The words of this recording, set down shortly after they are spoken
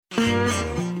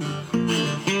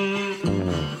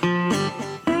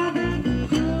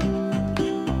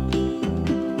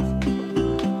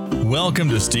Welcome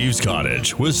to Steve's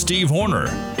Cottage with Steve Horner.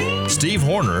 Steve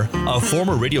Horner, a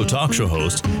former radio talk show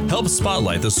host, helps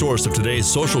spotlight the source of today's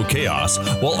social chaos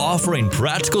while offering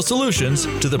practical solutions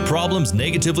to the problems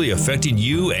negatively affecting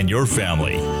you and your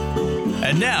family.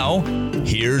 And now,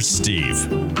 here's Steve.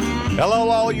 Hello,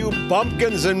 all you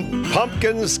bumpkins and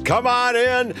pumpkins. Come on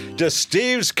in to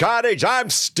Steve's Cottage. I'm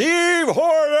Steve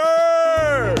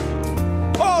Horner.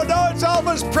 Oh, no, it's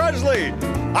Elvis Presley.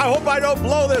 I hope I don't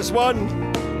blow this one.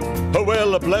 Oh,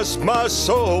 well, bless my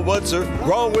soul, what's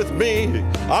wrong with me?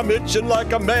 I'm itching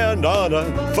like a man on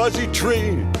a fuzzy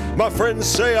tree. My friends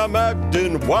say I'm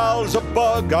acting wild as a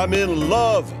bug. I'm in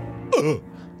love. I'm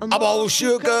all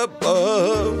shook up.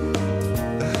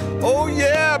 Oh,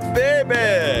 yeah,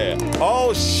 baby.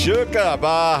 All shook up.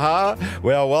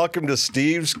 Well, welcome to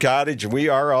Steve's Cottage. We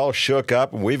are all shook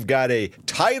up, and we've got a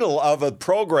title of a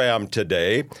program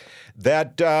today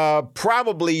that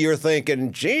probably you're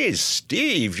thinking, geez,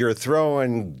 Steve, you're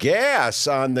throwing gas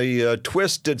on the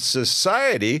twisted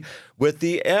society with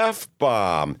the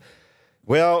F-bomb.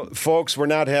 Well, folks, we're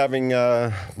not having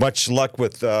much luck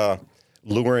with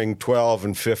luring 12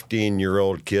 and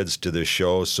 15-year-old kids to the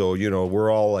show. So, you know,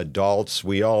 we're all adults.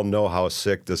 We all know how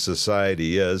sick the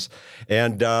society is.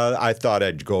 And I thought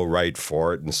I'd go right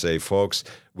for it and say, folks,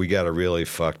 we got a really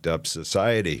fucked up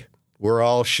society. We're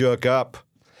all shook up.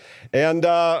 And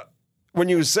when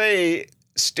you say,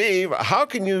 Steve, how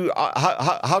can you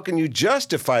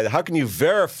justify that? How can you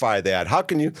verify that? How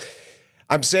can you?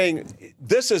 I'm saying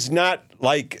this is not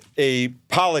like a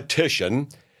politician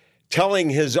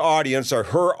telling his audience or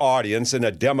her audience in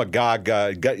a demagogic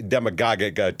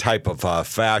type of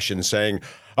fashion, saying,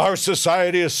 our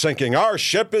society is sinking. Our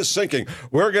ship is sinking.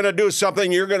 We're going to do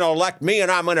something. You're going to elect me,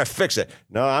 and I'm going to fix it.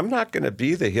 No, I'm not going to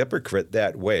be the hypocrite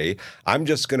that way. I'm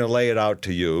just going to lay it out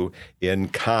to you in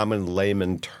common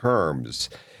layman terms.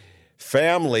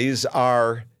 Families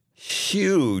are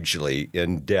hugely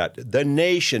in debt. The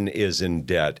nation is in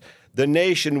debt. The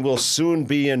nation will soon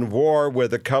be in war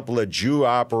with a couple of Jew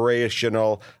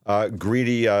operational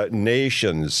greedy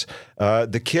nations.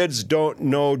 The kids don't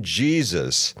know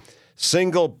Jesus.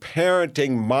 Single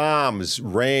parenting moms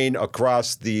reign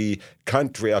across the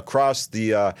country, across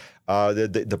the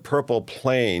Purple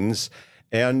Plains,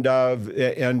 and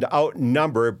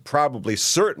outnumber, probably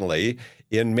certainly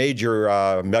in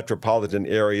major metropolitan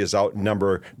areas,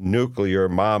 outnumber nuclear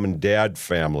mom and dad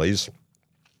families.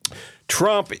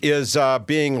 Trump is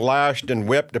being lashed and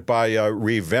whipped by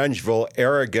revengeful,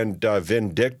 arrogant,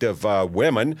 vindictive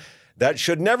women that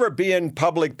should never be in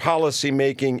public policy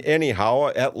making anyhow,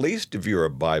 at least if you're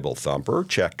a Bible thumper.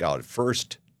 Check out 1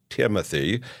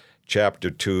 Timothy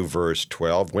chapter 2, verse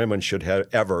 12. Women should have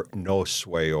ever no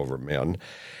sway over men.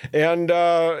 And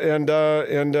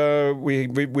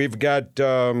we've got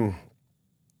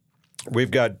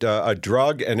a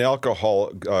drug and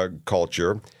alcohol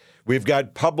culture. We've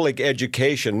got public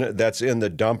education that's in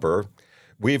the dumper.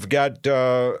 We've got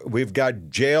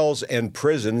jails and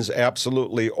prisons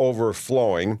absolutely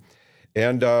overflowing,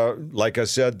 and like I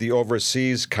said, the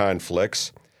overseas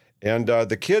conflicts, and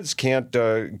the kids can't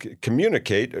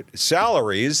communicate.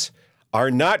 Salaries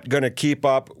are not going to keep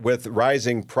up with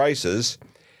rising prices,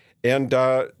 and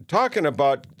talking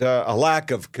about a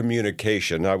lack of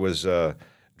communication. I was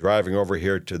driving over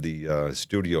here to the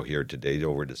studio here today,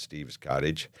 over to Steve's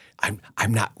Cottage.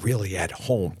 I'm not really at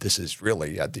home. This is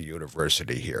really at the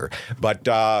university here, but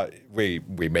we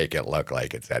make it look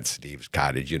like it's at Steve's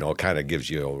Cottage. You know, kind of gives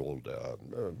you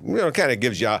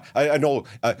an old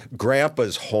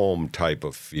grandpa's home type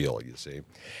of feel. You see,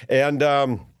 and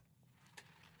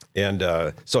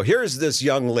so here's this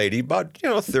young lady, about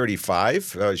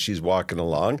 35. She's walking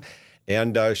along,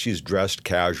 and she's dressed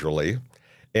casually.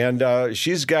 And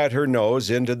she's got her nose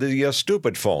into the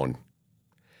stupid phone.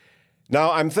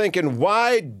 Now, I'm thinking,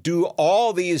 why do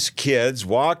all these kids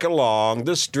walk along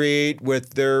the street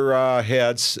with their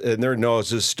heads and their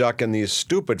noses stuck in these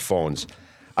stupid phones?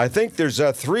 I think there's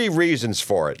 3 reasons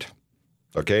for it,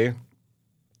 okay?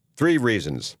 3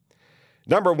 reasons.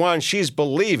 Number 1, she's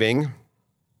believing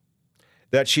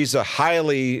that she's a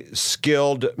highly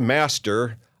skilled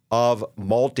master of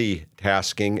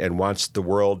multitasking and wants the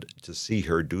world to see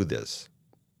her do this.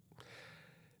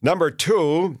 Number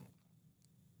 2,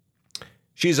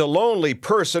 she's a lonely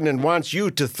person and wants you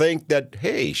to think that,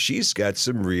 hey, she's got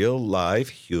some real live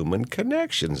human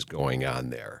connections going on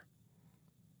there.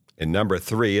 And number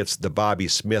 3, it's the Bobby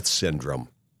Smith syndrome.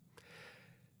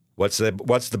 What's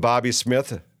the Bobby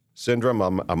Smith syndrome?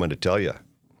 I'm going to tell you.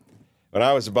 When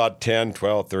I was about 10,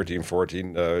 12, 13,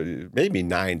 14, maybe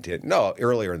 9, 10, no,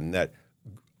 earlier than that,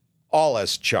 all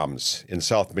us chums in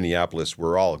South Minneapolis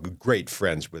were all great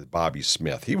friends with Bobby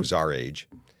Smith. He was our age.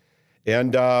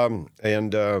 And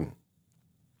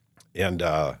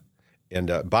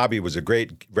Bobby was a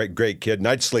great kid, and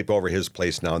I'd sleep over his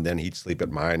place now and then. He'd sleep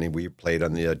at mine, and we played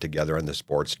together on the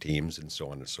sports teams and so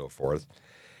on and so forth.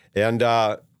 And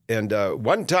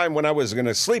one time when I was going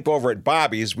to sleep over at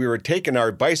Bobby's, we were taking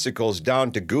our bicycles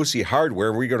down to Goosey Hardware,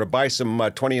 and we were going to buy some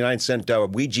 29-cent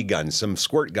Ouija guns, some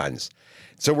squirt guns.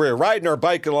 So we're riding our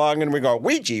bike along, and we go,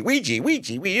 Ouija, Ouija,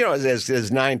 Ouija.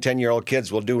 As 9, 10-year-old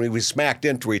kids will do. We smacked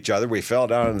into each other. We fell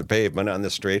down on the pavement on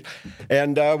the street,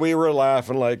 and we were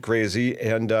laughing like crazy.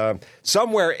 And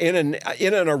somewhere in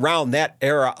and around that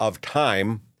era of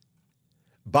time,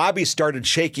 Bobby started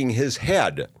shaking his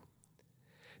head.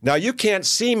 Now, you can't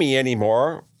see me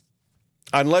anymore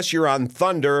unless you're on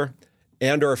Thunder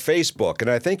and or Facebook. And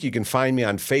I think you can find me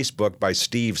on Facebook by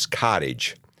Steve's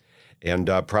Cottage.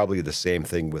 And probably the same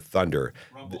thing with Thunder.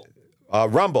 Rumble.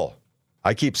 Rumble.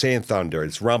 I keep saying Thunder.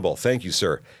 It's Rumble. Thank you,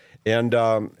 sir. And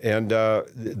the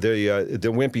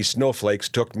wimpy snowflakes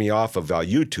took me off of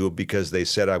YouTube because they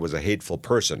said I was a hateful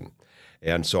person.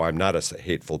 And so I'm not a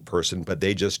hateful person, but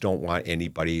they just don't want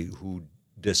anybody who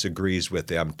disagrees with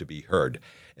them to be heard.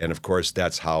 And, of course,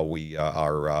 that's how we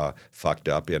are fucked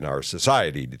up in our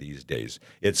society these days.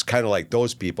 It's kind of like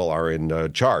those people are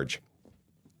in charge.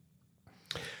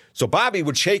 So Bobby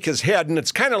would shake his head, and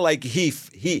it's kind of like he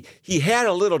had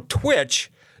a little twitch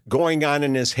going on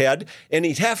in his head, and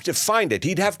he'd have to find it.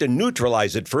 He'd have to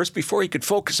neutralize it first before he could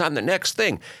focus on the next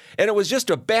thing. And it was just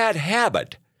a bad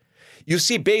habit. You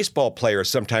see baseball players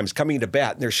sometimes coming to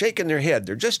bat, and they're shaking their head.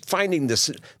 They're just finding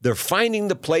this. They're finding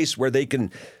the place where they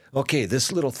can, okay,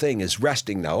 this little thing is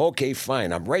resting now. Okay,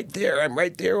 fine. I'm right there.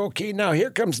 Okay, now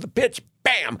here comes the pitch.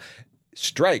 Bam!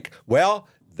 Strike. Well,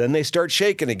 then they start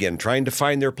shaking again, trying to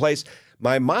find their place.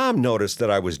 My mom noticed that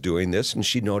I was doing this, and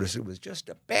she noticed it was just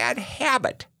a bad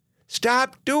habit.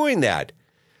 Stop doing that.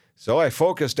 So I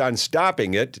focused on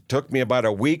stopping it. It took me about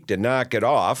a week to knock it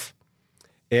off.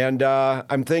 And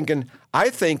I'm thinking, I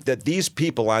think that these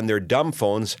people on their dumb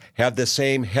phones have the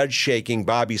same head-shaking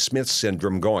Bobby Smith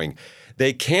syndrome going.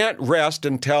 They can't rest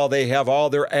until they have all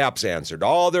their apps answered,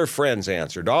 all their friends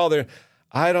answered,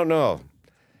 I don't know.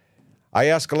 I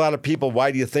ask a lot of people,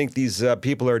 why do you think these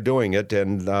people are doing it?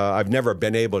 And I've never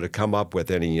been able to come up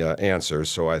with any answers,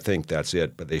 so I think that's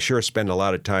it. But they sure spend a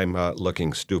lot of time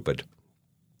looking stupid.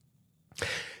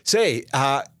 Say,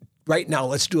 right now,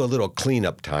 let's do a little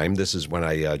cleanup time. This is when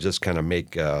I just kind of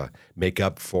make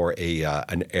up for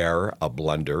an error, a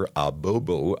blunder, a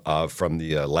boo-boo from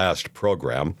the last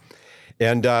program.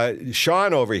 And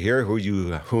Sean over here,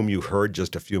 whom you heard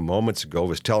just a few moments ago,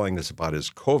 was telling us about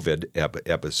his COVID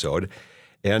episode.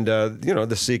 And,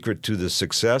 the secret to the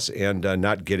success and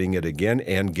not getting it again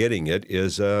and getting it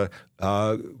is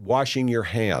washing your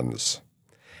hands.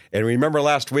 And remember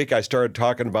last week I started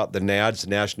talking about the NADS,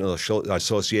 National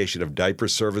Association of Diaper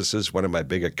Services, one of my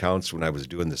big accounts when I was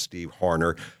doing the Steve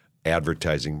Horner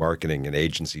advertising, marketing, and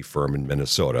agency firm in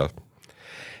Minnesota.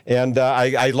 And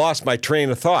I lost my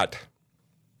train of thought.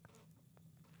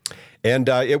 And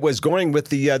it was going with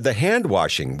the hand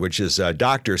washing, which is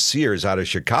Dr. Sears out of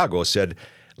Chicago said,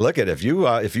 look, if you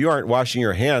aren't washing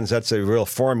your hands, that's a real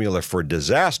formula for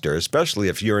disaster, especially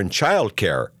if you're in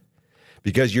childcare,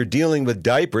 because you're dealing with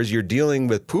diapers, you're dealing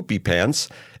with poopy pants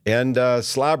and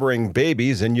slobbering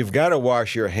babies, and you've got to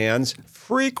wash your hands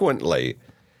frequently.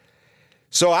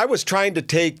 So I was trying to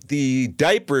take the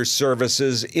diaper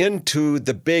services into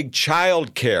the big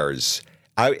child cares.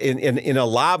 In a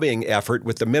lobbying effort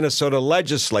with the Minnesota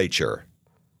legislature,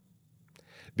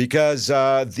 because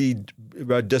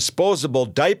the disposable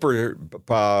diaper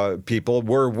people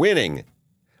were winning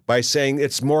by saying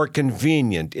it's more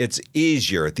convenient, it's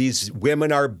easier. These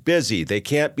women are busy. They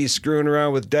can't be screwing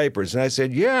around with diapers. And I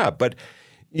said, yeah, but,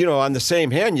 on the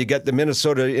same hand, you get the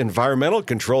Minnesota Environmental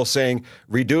Control saying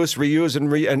reduce, reuse,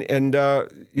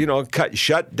 and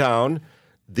shut down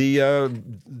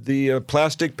the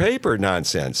plastic paper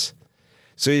nonsense.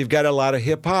 So you've got a lot of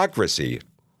hypocrisy.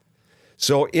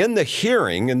 So in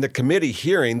the committee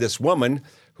hearing, this woman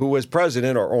who was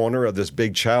president or owner of this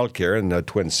big child care in the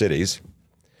Twin Cities,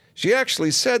 she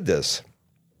actually said this.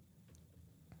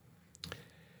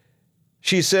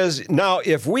 She says, now,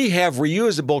 if we have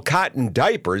reusable cotton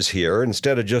diapers here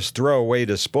instead of just throwaway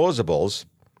disposables,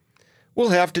 we'll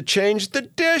have to change the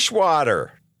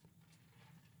dishwater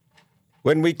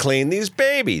when we clean these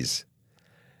babies.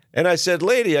 And I said,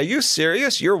 lady, are you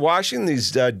serious? You're washing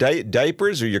these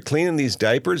diapers, or you're cleaning these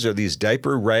diapers or these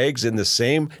diaper rags in the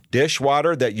same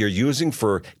dishwater that you're using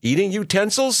for eating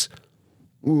utensils?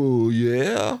 Oh,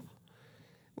 yeah?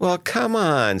 Well, come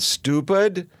on,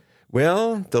 stupid.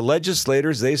 Well, the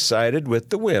legislators, they sided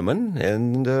with the women,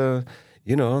 and,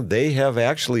 they have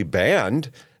actually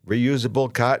banned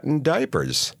reusable cotton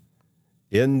diapers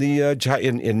in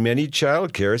many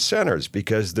child care centers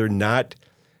because they're not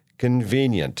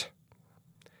convenient.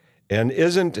 And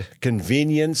isn't that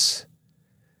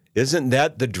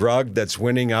the drug that's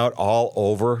winning out all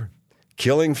over?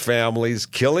 Killing families,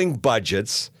 killing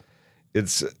budgets.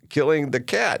 It's killing the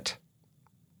cat.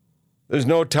 There's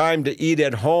no time to eat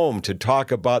at home to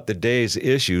talk about the day's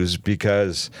issues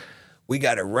because we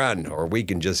got to run, or we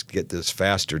can just get this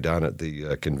faster down at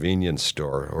the convenience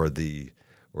store or the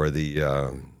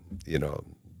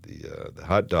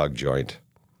hot dog joint.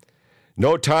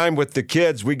 No time with the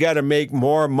kids. We got to make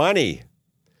more money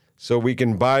so we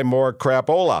can buy more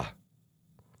crapola.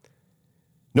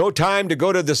 No time to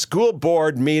go to the school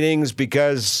board meetings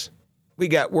because we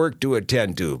got work to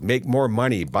attend to. Make more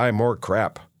money, buy more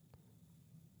crap.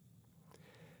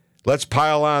 Let's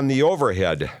pile on the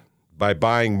overhead by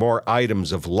buying more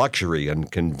items of luxury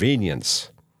and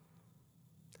convenience.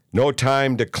 No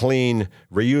time to clean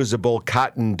reusable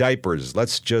cotton diapers.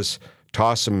 Let's just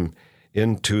toss them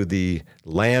into the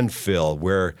landfill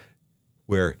where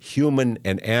human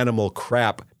and animal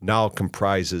crap now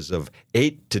comprises of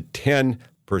 8 to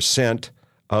 10%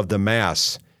 of the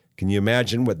mass. Can you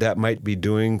imagine what that might be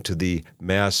doing to the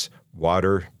mass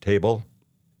water table?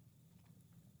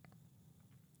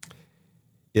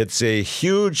 It's a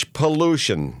huge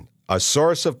pollution, a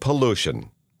source of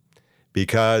pollution,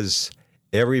 because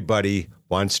everybody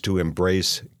wants to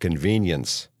embrace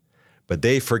convenience. But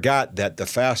they forgot that the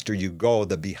faster you go,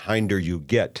 the behinder you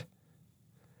get.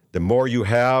 The more you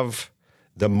have,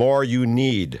 the more you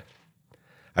need.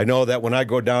 I know that when I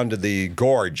go down to the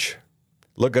gorge,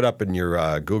 look it up in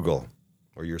your Google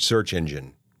or your search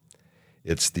engine.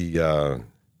 It's the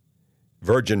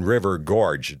Virgin River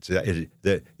Gorge.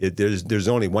 There's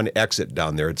only one exit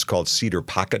down there. It's called Cedar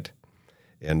Pocket.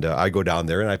 And I go down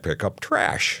there and I pick up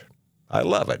trash. I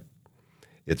love it.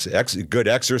 It's good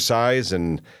exercise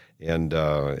and bring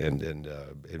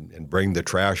the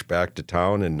trash back to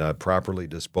town and properly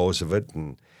dispose of it.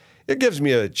 And it gives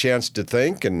me a chance to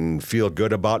think and feel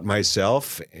good about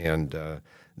myself. And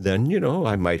then,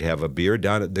 I might have a beer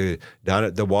down at the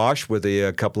wash with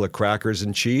a couple of crackers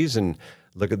and cheese and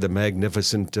look at the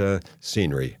magnificent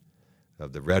scenery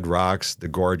of the red rocks, the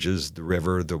gorges, the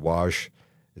river, the wash.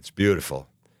 It's beautiful.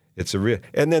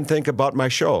 And then think about my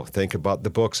show. Think about the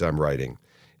books I'm writing.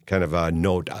 Kind of a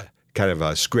note, kind of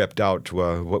a script out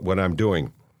what I'm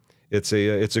doing. It's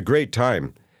a great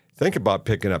time. Think about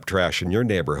picking up trash in your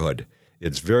neighborhood.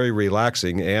 It's very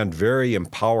relaxing and very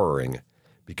empowering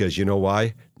because you know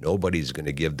why? Nobody's going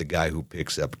to give the guy who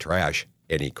picks up trash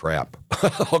any crap.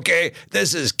 Okay,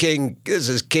 this is King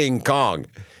Kong.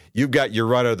 You've got your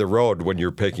run of the road when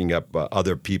you're picking up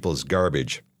other people's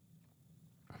garbage.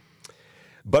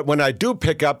 But when I do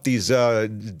pick up these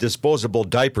disposable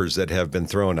diapers that have been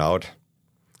thrown out,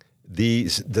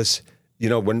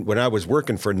 when I was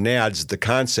working for NADS, the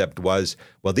concept was,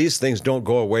 well, these things don't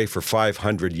go away for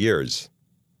 500 years.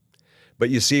 But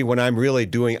you see, when I'm really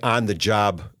doing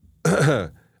on-the-job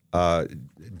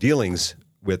dealings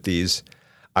with these,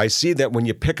 I see that when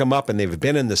you pick them up and they've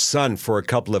been in the sun for a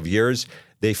couple of years,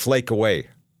 they flake away.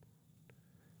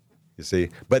 You see?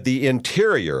 But the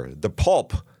interior, the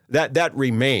pulp, that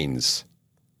remains.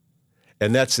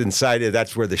 And that's inside,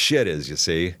 that's where the shit is, you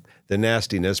see? The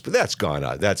nastiness, but that's gone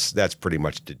out. That's pretty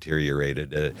much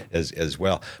deteriorated as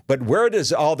well. But where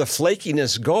does all the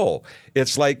flakiness go?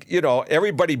 It's like,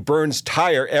 everybody burns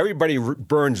everybody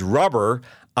burns rubber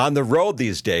on the road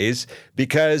these days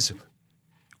because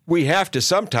we have to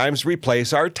sometimes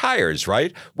replace our tires,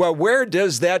 right? Well, where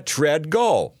does that tread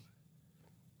go?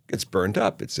 It's burned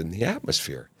up. It's in the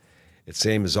atmosphere. It's the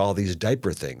same as all these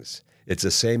diaper things. It's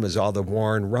the same as all the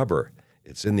worn rubber.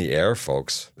 It's in the air,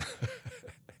 folks.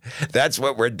 That's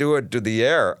what we're doing to the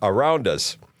air around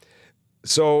us.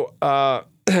 So, but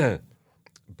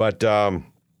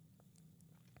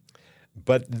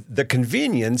the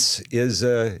convenience is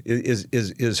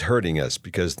hurting us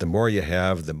because the more you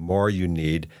have, the more you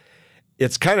need.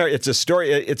 It's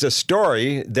a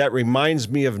story that reminds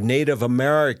me of Native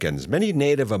Americans. Many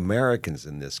Native Americans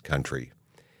in this country.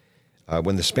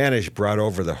 When the Spanish brought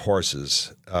over the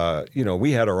horses,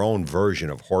 we had our own version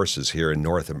of horses here in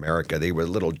North America. They were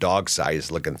little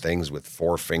dog-sized looking things with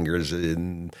 4 fingers,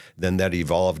 and then that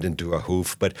evolved into a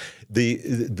hoof. But the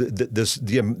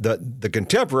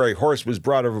contemporary horse was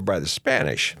brought over by the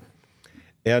Spanish,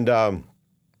 and a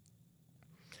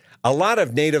lot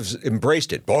of natives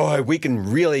embraced it. Boy, we can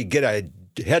really get a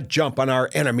head jump on our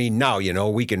enemy now.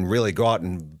 We can really go out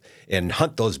and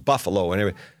hunt those buffalo and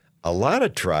everything. A lot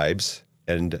of tribes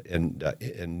and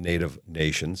native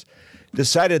nations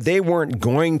decided they weren't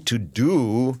going to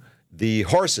do the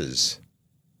horses.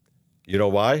 You know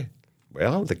why?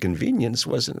 Well, the convenience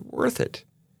wasn't worth it.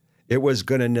 It was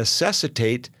going to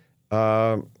necessitate.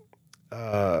 They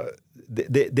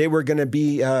were going to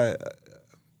be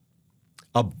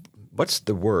what's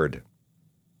the word?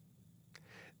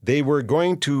 They were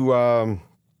going to.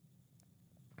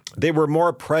 They were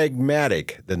more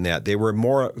pragmatic than that. They were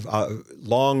more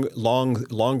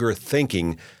longer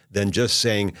thinking than just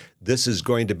saying this is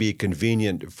going to be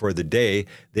convenient for the day.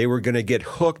 They were going to get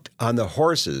hooked on the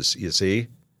horses, you see.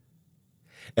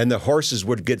 And the horses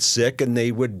would get sick, and they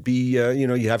would be,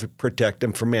 you have to protect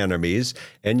them from enemies,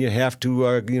 and you have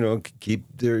to,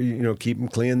 keep them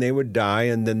clean. They would die,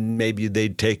 and then maybe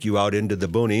they'd take you out into the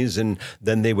boonies, and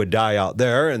then they would die out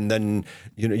there, and then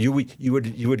you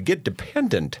would get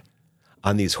dependent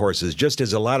on these horses, just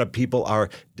as a lot of people are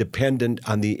dependent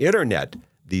on the internet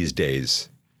these days.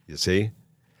 You see,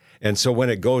 and so when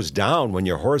it goes down, when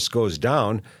your horse goes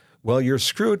down, well, you're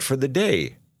screwed for the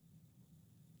day.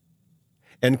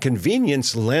 And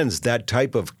convenience lends that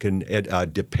type of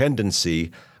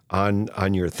dependency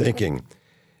on your thinking.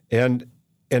 And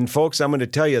folks, I'm going to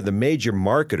tell you, the major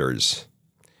marketers,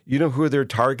 you know who they're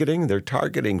targeting? They're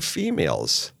targeting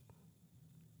females.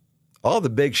 All the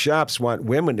big shops want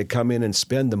women to come in and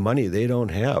spend the money they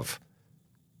don't have,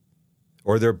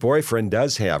 or their boyfriend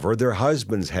does have, or their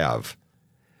husbands have.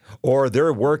 Or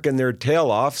they're working their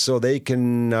tail off so they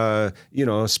can,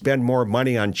 spend more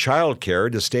money on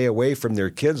childcare to stay away from their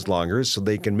kids longer so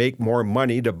they can make more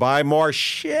money to buy more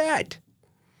shit.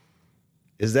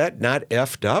 Is that not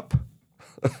effed up?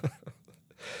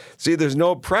 See, there's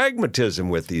no pragmatism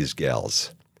with these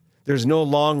gals. There's no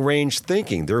long-range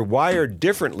thinking. They're wired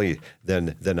differently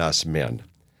than us men.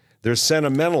 They're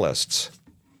sentimentalists.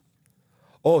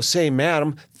 Oh, say,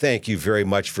 madam, thank you very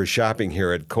much for shopping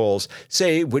here at Kohl's.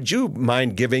 Say, would you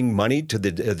mind giving money to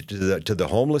the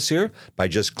homeless here by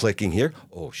just clicking here?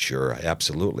 Oh, sure,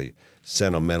 absolutely.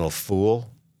 Sentimental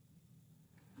fool.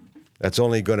 That's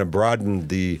only going to broaden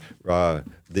the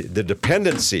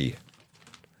dependency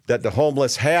that the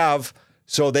homeless have,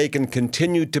 so they can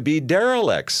continue to be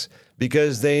derelicts,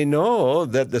 because they know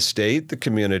that the state, the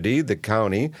community, the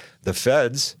county, the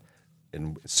feds,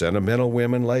 and sentimental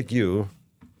women like you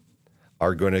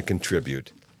are going to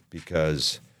contribute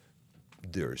because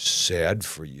they're sad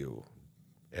for you,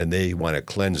 and they want to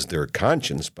cleanse their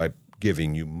conscience by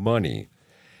giving you money,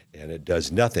 and it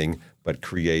does nothing but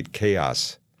create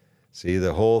chaos. See,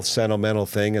 the whole sentimental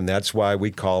thing, and that's why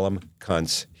we call them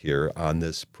cunts here on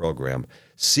this program.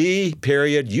 C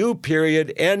period, U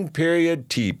period, N period,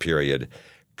 T period.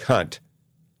 Cunt.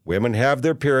 Women have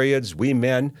their periods. We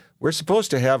men, we're supposed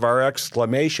to have our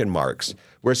exclamation marks.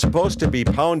 We're supposed to be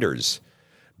pounders.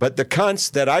 But the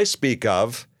cunts that I speak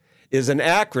of is an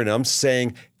acronym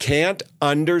saying can't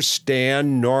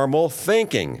understand normal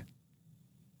thinking.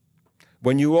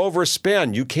 When you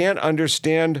overspend, you can't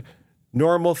understand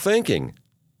normal thinking.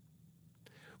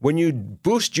 When you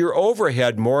boost your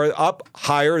overhead more up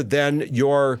higher than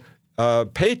your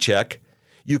paycheck,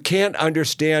 you can't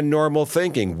understand normal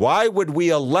thinking. Why would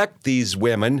we elect these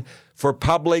women for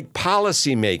public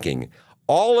policy making?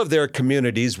 All of their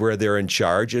communities where they're in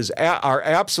charge are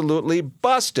absolutely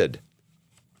busted.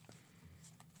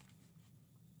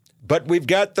 But we've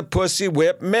got the pussy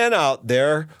whip men out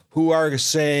there who are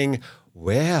saying,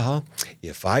 well,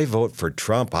 if I vote for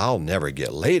Trump, I'll never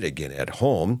get laid again at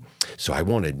home, so I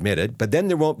won't admit it. But then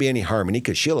there won't be any harmony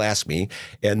because she'll ask me,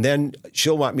 and then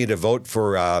she'll want me to vote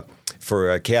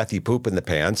for Kathy Poop in the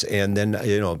Pants, and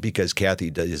then, because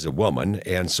Kathy is a woman.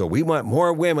 And so we want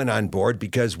more women on board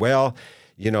because, well,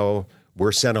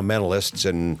 we're sentimentalists,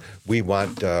 and we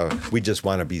just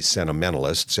want to be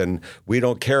sentimentalists, and we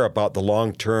don't care about the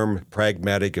long-term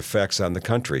pragmatic effects on the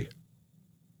country.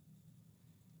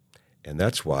 And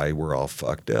that's why we're all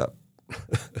fucked up.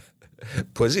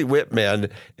 Pussy whip men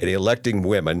and electing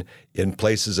women in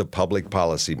places of public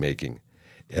policy making.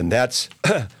 And that's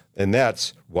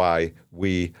why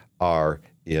we are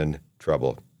in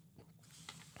trouble.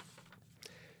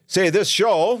 Say, this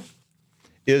show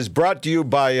is brought to you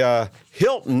by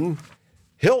Hilton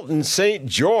St.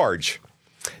 George.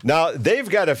 Now, they've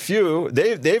got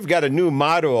a new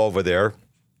motto over there,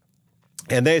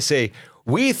 and they say,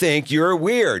 "We think you're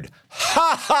weird."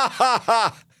 Ha ha ha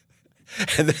ha.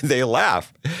 And then they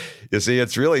laugh. You see,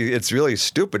 it's really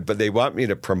stupid, but they want me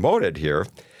to promote it here.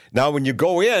 Now, when you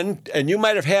go in, and you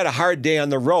might have had a hard day on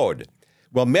the road.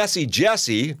 Well, Messy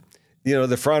Jessie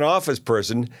the front office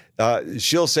person,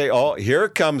 she'll say, "Oh, here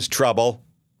comes trouble."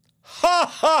 Ha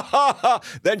ha ha ha!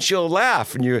 Then she'll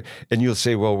laugh, and you'll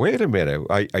say, "Well, wait a minute.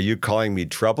 Are you calling me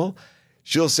trouble?"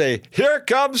 She'll say, "Here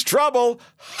comes trouble."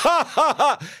 Ha ha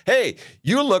ha! Hey,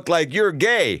 you look like you're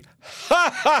gay.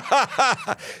 Ha ha ha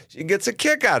ha! She gets a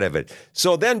kick out of it.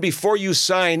 So then, before you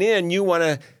sign in, you want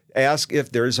to ask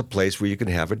if there's a place where you can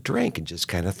have a drink and just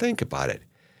kind of think about it.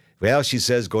 Well, she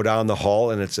says, go down the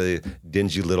hall, and it's a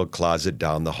dingy little closet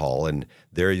down the hall, and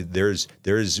there's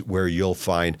where you'll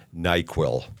find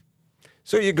NyQuil.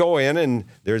 So you go in, and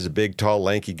there's a big, tall,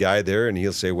 lanky guy there, and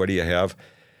he'll say, "What do you have?"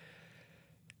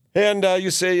 And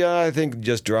you say, "I think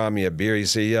just draw me a beer." You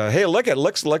say, "Hey, look, it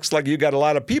looks like you got a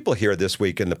lot of people here this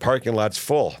week, and the parking lot's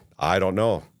full." "I don't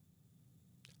know."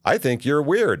 "I think you're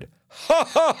weird." Ha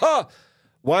ha ha!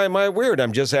 "Why am I weird?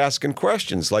 I'm just asking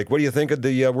questions. Like, what do you think of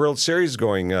the World Series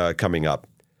coming up?"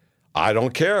 "I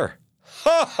don't care."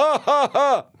 Ha ha ha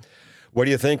ha! "What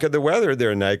do you think of the weather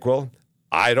there, NyQuil?"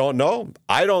 "I don't know.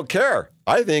 I don't care.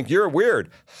 I think you're weird."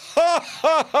 Ha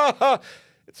ha ha ha!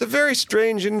 It's a very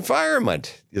strange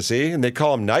environment, you see, and they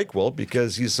call him NyQuil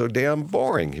because he's so damn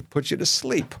boring. He puts you to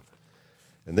sleep.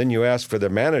 And then you ask for the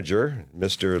manager,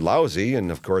 Mr. Lousy, and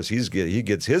of course he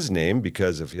gets his name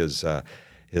because of his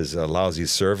lousy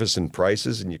service and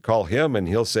prices, and you call him, and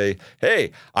he'll say,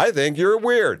 "Hey, I think you're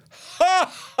weird."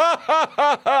 Ha ha ha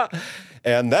ha ha!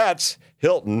 And that's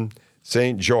Hilton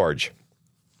St. George.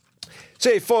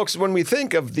 Say, folks, when we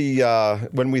think of things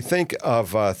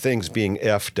being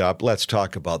effed up, let's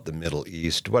talk about the Middle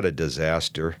East. What a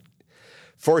disaster.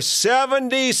 For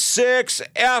 76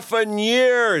 effing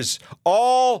years,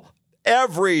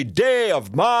 every day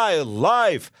of my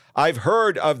life, I've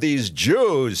heard of these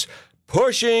Jews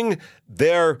pushing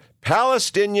their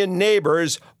Palestinian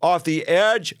neighbors off the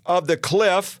edge of the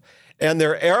cliff, and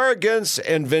their arrogance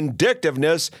and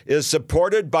vindictiveness is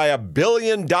supported by $1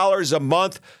 billion a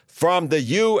month from the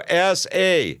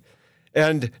USA.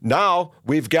 And now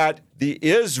we've got the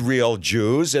Israel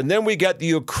Jews, and then we got the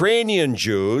Ukrainian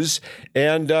Jews.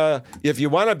 And if you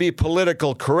want to be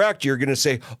political correct, you're going to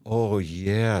say, "Oh,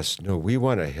 yes, no, we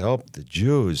want to help the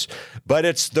Jews." But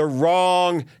it's the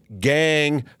wrong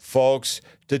gang, folks,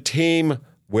 to team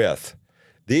with.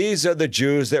 These are the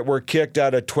Jews that were kicked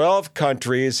out of 12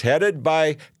 countries, headed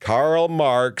by Karl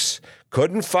Marx,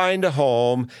 couldn't find a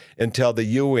home until the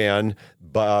UN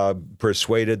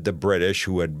persuaded the British,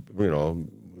 who had,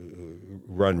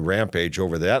 run rampage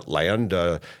over that land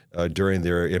during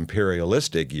their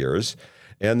imperialistic years.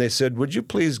 And they said, "Would you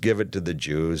please give it to the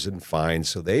Jews?" And fine.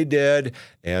 So they did.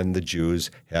 And the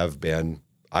Jews have been,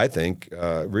 I think,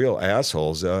 real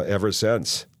assholes ever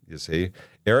since, you see.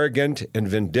 Arrogant and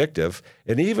vindictive.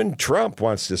 And even Trump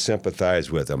wants to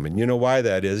sympathize with them. And you know why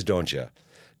that is, don't you?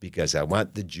 Because I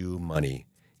want the Jew money.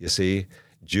 You see,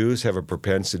 Jews have a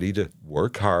propensity to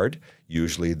work hard.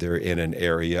 Usually they're in an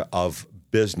area of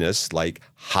business like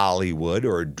Hollywood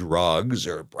or drugs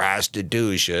or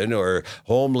prostitution or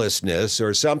homelessness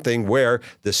or something where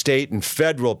the state and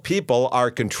federal people are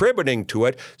contributing to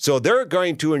it. So they're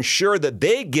going to ensure that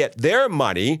they get their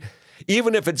money,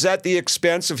 even if it's at the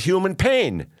expense of human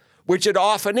pain, which it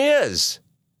often is.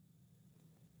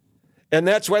 And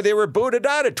that's why they were booted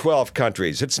out of 12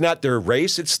 countries. It's not their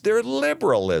race, it's their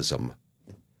liberalism.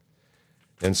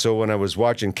 And so when I was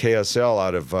watching KSL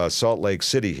out of Salt Lake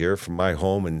City here from my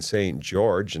home in St.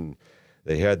 George, and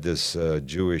they had this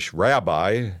Jewish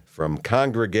rabbi from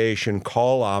Congregation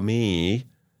Kol Ami,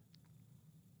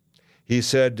 he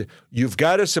said, "You've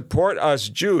got to support us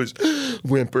Jews."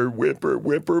 Whimper, whimper,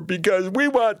 whimper, because we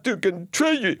want to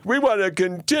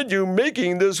continue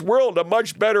making this world a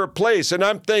much better place. And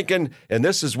I'm thinking, and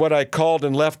this is what I called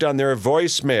and left on their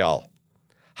voicemail,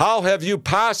 how have you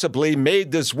possibly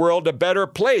made this world a better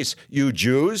place, you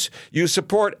Jews? You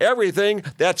support everything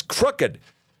that's crooked.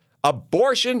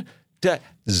 Abortion to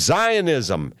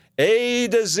Zionism, A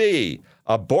to Z.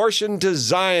 Abortion to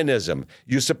Zionism.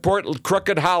 You support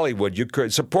crooked Hollywood. You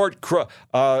support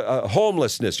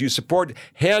homelessness. You support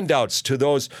handouts to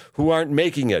those who aren't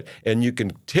making it. And you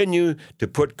continue to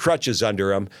put crutches under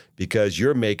them because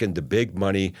you're making the big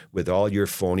money with all your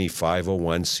phony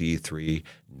 501c3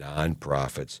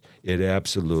 nonprofits. It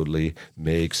absolutely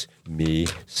makes me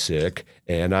sick.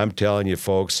 And I'm telling you,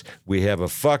 folks, we have a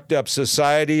fucked up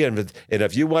society. And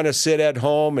if you want to sit at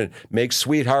home and make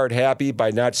sweetheart happy by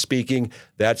not speaking,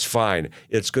 that's fine.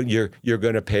 It's good. You're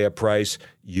going to pay a price,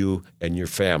 you and your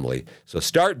family. So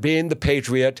start being the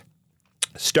patriot.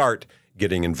 Start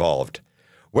getting involved.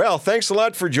 Well, thanks a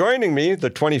lot for joining me. The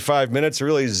 25 minutes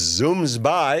really zooms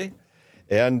by.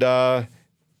 And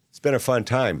it's been a fun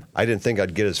time. I didn't think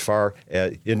I'd get as far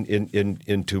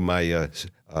into my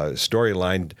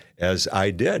storyline as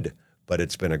I did. But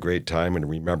it's been a great time. And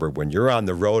remember, when you're on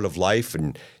the road of life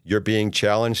and you're being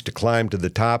challenged to climb to the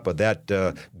top of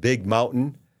that big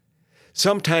mountain,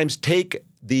 sometimes take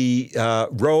the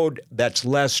road that's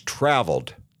less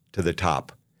traveled to the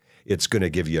top. It's going to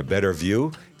give you a better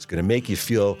view. It's going to make you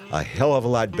feel a hell of a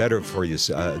lot better for you,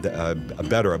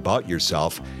 better about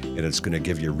yourself, and it's going to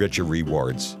give you richer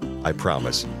rewards. I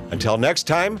promise. Until next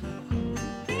time,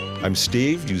 I'm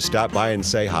Steve. You stop by and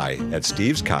say hi at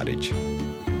Steve's Cottage.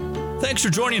 Thanks for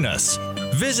joining us.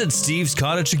 Visit Steve's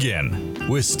Cottage again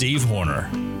with Steve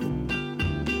Horner.